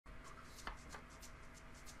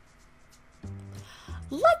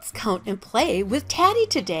Let's count and play with Tatty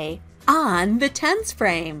today on the tens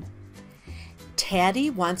frame. Tatty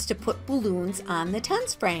wants to put balloons on the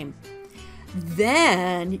tens frame.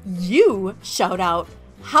 Then you shout out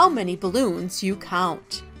how many balloons you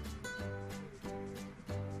count.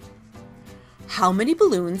 How many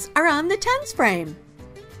balloons are on the tens frame?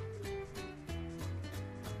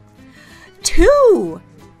 2.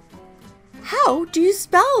 How do you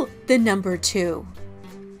spell the number 2?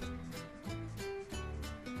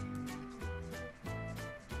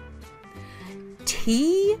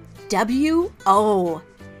 T-W-O.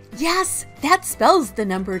 Yes, that spells the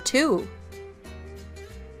number 2.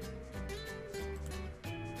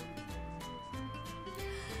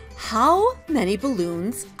 How many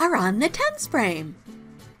balloons are on the tens frame?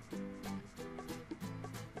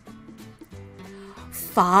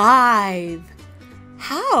 5.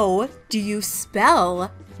 How do you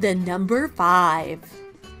spell the number 5?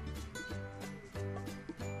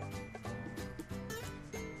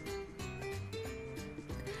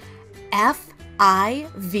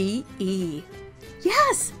 F-I-V-E.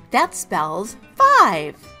 Yes, that spells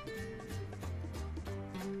 5.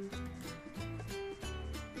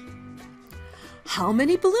 How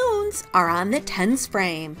many balloons are on the tens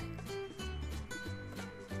frame?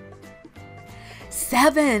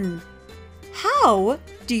 7. How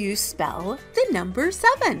do you spell the number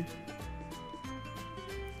 7?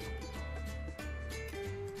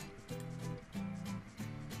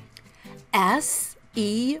 S-E-V-E-N.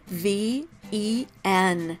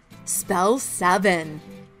 Spells 7.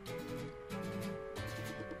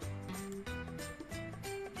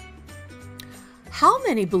 How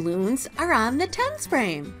many balloons are on the tens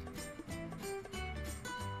frame?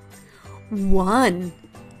 1.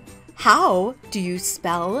 How do you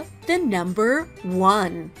spell the number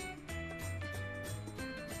 1?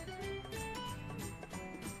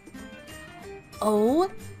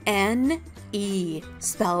 O-N-E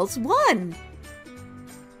spells 1.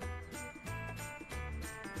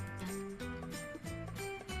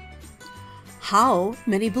 How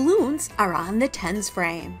many balloons are on the tens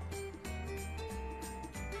frame?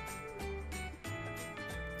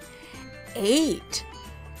 8.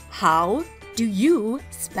 How do you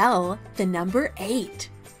spell the number 8?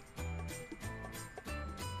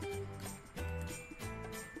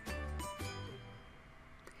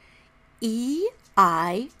 E-I-G-H-T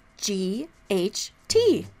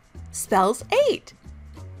spells 8.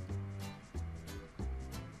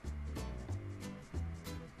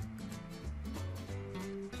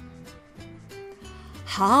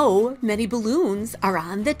 How many balloons are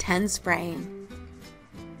on the tens frame?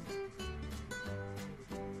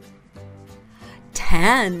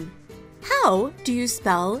 10. How do you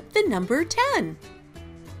spell the number 10?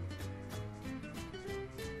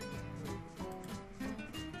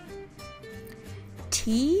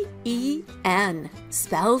 T-E-N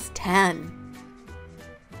spells 10.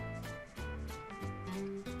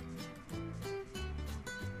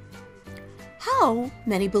 How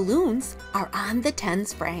many balloons are on the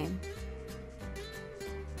tens frame?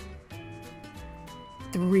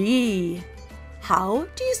 3. How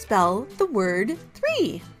do you spell the word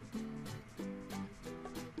 3?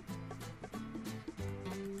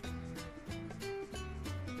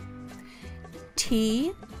 T-H-R-E-E.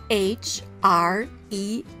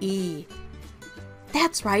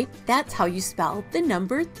 That's right, that's how you spell the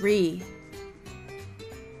number 3.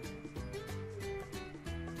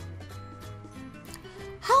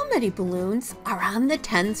 How many balloons are on the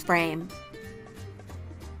tens frame?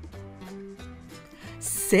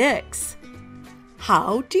 6.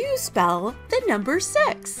 How do you spell the number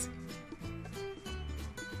 6?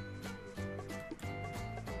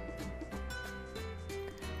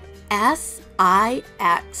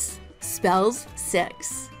 S-I-X spells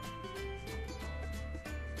 6.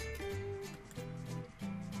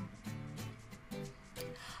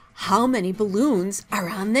 How many balloons are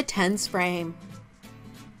on the tens frame?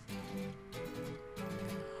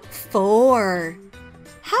 4.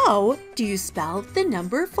 How do you spell the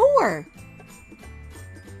number 4?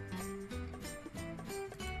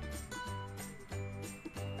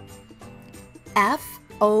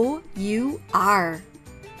 F-O-U-R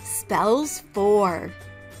spells 4.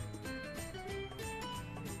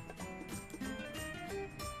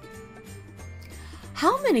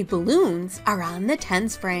 How many balloons are on the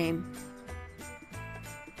tens frame?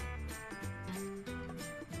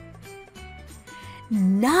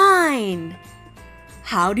 9.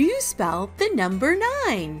 How do you spell the number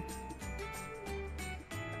 9?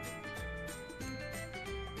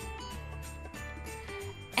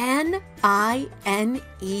 N-I-N-E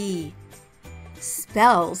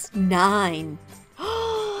spells 9.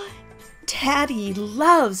 Tatty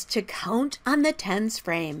loves to count on the tens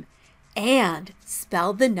frame and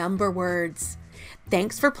spell the number words.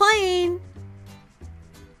 Thanks for playing.